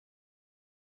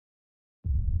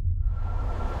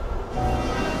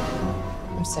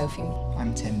I'm Sophie.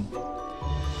 I'm Tim.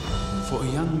 For a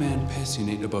young man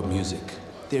passionate about music,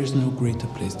 there's no greater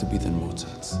place to be than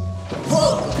Mozart's. And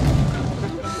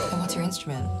what's your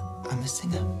instrument? I'm a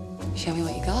singer. Show me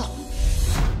what you got.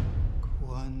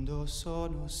 Quando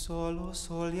sono solo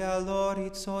soli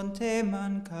all'orizzonte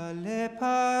manca le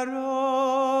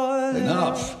parole.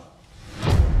 Enough.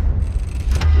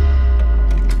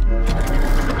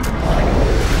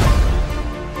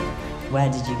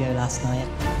 Where did you go last night?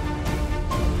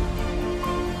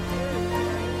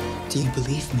 Do you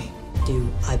believe me? Do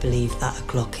I believe that a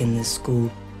clock in the school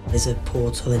is a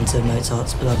portal into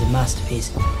Mozart's beloved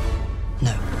masterpiece?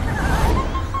 No.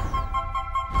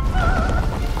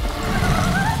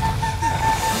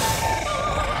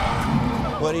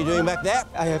 What are you doing back there?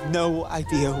 I have no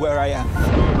idea where I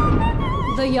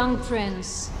am. The young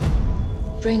prince.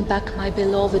 Bring back my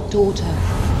beloved daughter.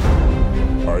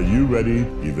 Are you ready,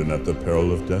 even at the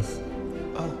peril of death?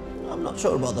 I'm not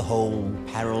sure about the whole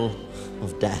peril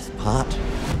of death part.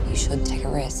 You should take a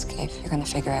risk if you're gonna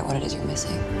figure out what it is you're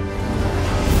missing.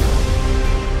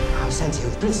 I was sent here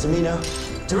with Prince Domino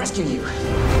to rescue you.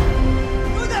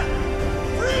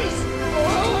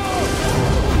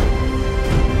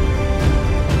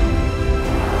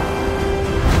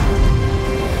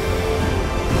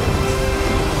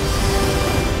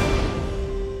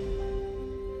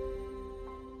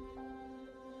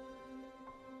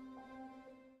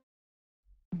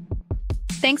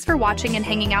 Thanks for watching and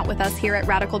hanging out with us here at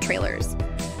Radical Trailers.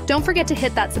 Don't forget to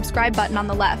hit that subscribe button on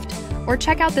the left, or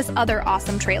check out this other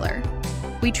awesome trailer.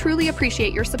 We truly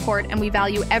appreciate your support and we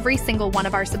value every single one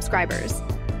of our subscribers.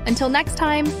 Until next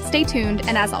time, stay tuned,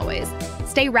 and as always,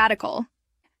 stay radical.